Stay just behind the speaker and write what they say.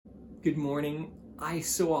Good morning. I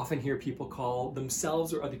so often hear people call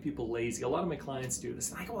themselves or other people lazy. A lot of my clients do this.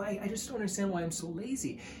 And I go, I just don't understand why I'm so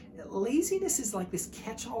lazy. Laziness is like this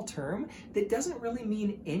catch-all term that doesn't really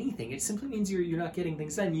mean anything. It simply means you're not getting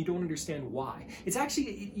things done. You don't understand why. It's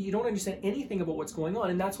actually, you don't understand anything about what's going on,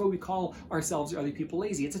 and that's why we call ourselves or other people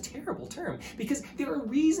lazy. It's a terrible term because there are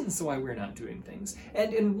reasons why we're not doing things.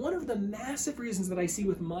 And one of the massive reasons that I see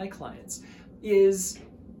with my clients is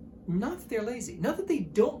not that they're lazy, not that they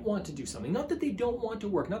don't want to do something, not that they don't want to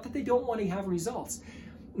work, not that they don't want to have results,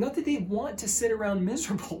 not that they want to sit around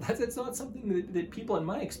miserable. That's not something that people in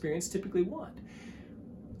my experience typically want.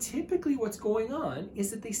 Typically what's going on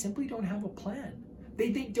is that they simply don't have a plan. They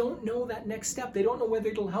don't know that next step. They don't know whether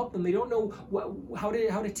it'll help them. They don't know how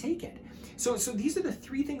to take it. So these are the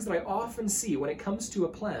three things that I often see when it comes to a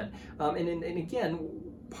plan. And again,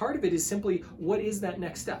 part of it is simply, what is that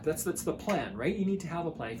next step? That's the plan, right? You need to have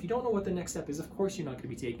a plan. If you don't know what the next step is, of course you're not going to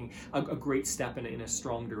be taking a great step in a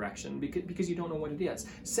strong direction because you don't know what it is.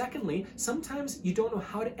 Secondly, sometimes you don't know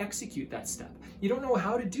how to execute that step. You don't know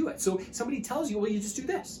how to do it. So somebody tells you, well, you just do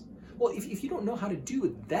this. Well, if you don't know how to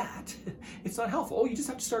do that, it's not helpful. Oh, you just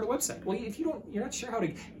have to start a website. Well, if you're not sure how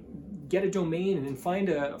to get a domain and then find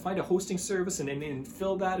a hosting service and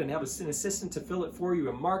fill that and have an assistant to fill it for you,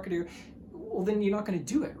 a marketer, well, then you're not going to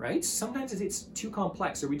do it, right? Sometimes it's too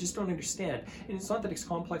complex or we just don't understand. And it's not that it's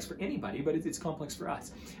complex for anybody, but it's complex for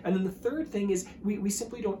us. And then the third thing is we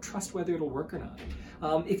simply don't trust whether it'll work or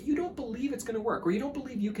not. If you don't believe it's going to work, or you don't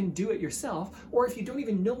believe you can do it yourself, or if you don't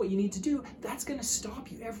even know what you need to do, that's going to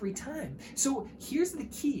stop you every time. So here's the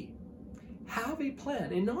key. Have a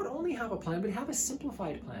plan, and not only have a plan, but have a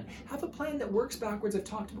simplified plan. Have a plan that works backwards. I've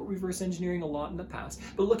talked about reverse engineering a lot in the past,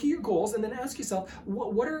 but look at your goals and then ask yourself,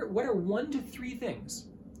 what are 1 to 3 things?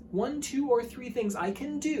 1, 2, or 3 things I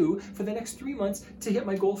can do for the next 3 months to hit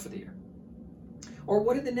my goal for the year? Or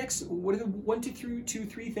what are the 1 to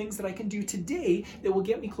 3 things that I can do today that will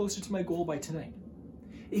get me closer to my goal by tonight?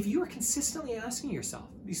 If you are consistently asking yourself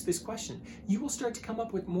this question, you will start to come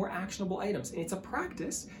up with more actionable items. And it's a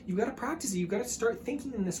practice. You've got to practice it. You've got to start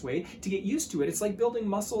thinking in this way to get used to it. It's like building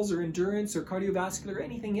muscles or endurance or cardiovascular or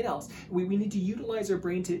anything else. We need to utilize our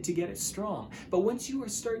brain to get it strong. But once you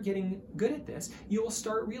start getting good at this, you will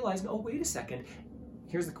start realizing, oh, wait a second.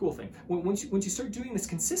 Here's the cool thing. Once you start doing this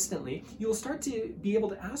consistently, you'll start to be able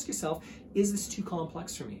to ask yourself, is this too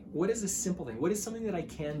complex for me? What is a simple thing? What is something that I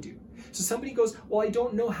can do? So somebody goes, well, I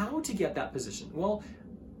don't know how to get that position. Well,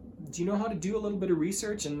 do you know how to do a little bit of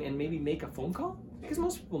research and maybe make a phone call? Because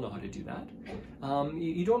most people know how to do that.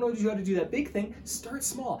 You don't know how to do that big thing. Start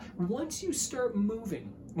small. Once you start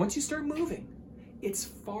moving, it's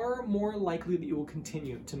far more likely that you will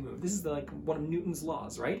continue to move. This is like one of Newton's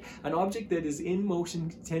laws, right? An object that is in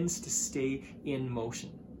motion tends to stay in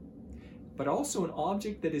motion. But also an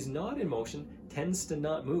object that is not in motion tends to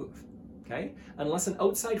not move, okay? Unless an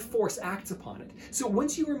outside force acts upon it. So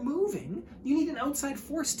once you are moving, you need an outside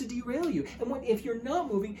force to derail you. And if you're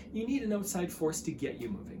not moving, you need an outside force to get you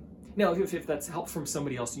moving. Now, if that's help from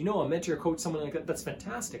somebody else, a mentor, a coach, someone like that, that's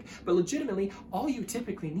fantastic. But legitimately, all you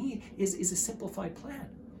typically need is a simplified plan.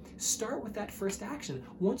 Start with that first action.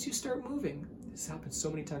 Once you start moving, this happens so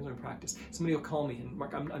many times in practice. Somebody will call me and,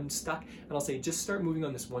 Mark, I'm stuck, and I'll say, just start moving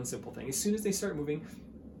on this one simple thing. As soon as they start moving,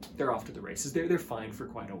 they're off to the races. They're fine for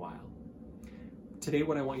quite a while. Today,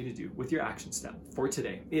 what I want you to do with your action step for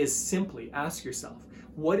today is simply ask yourself,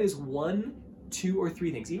 what is 1, 2, or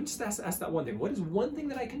 3 things? Even just ask that one thing. What is one thing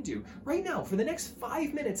that I can do right now for the next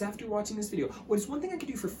 5 minutes after watching this video? What is one thing I can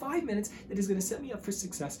do for 5 minutes that is going to set me up for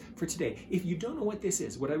success for today? If you don't know what this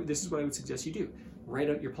is, this is what I would suggest you do. Write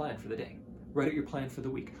out your plan for the day. Write out your plan for the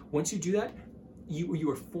week. Once you do that, you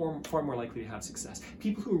are far more likely to have success.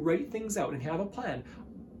 People who write things out and have a plan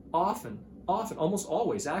often, almost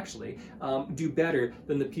always actually, do better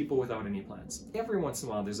than the people without any plans. Every once in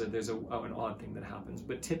a while there's an odd thing that happens,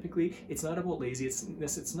 but typically it's not about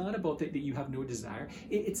laziness, it's not about that you have no desire,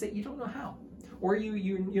 it's that you don't know how, or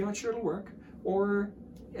you're not sure it'll work, or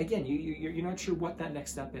again, you're not sure what that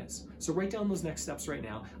next step is. So write down those next steps right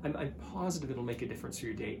now. I'm positive it'll make a difference for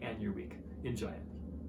your day and your week. Enjoy it.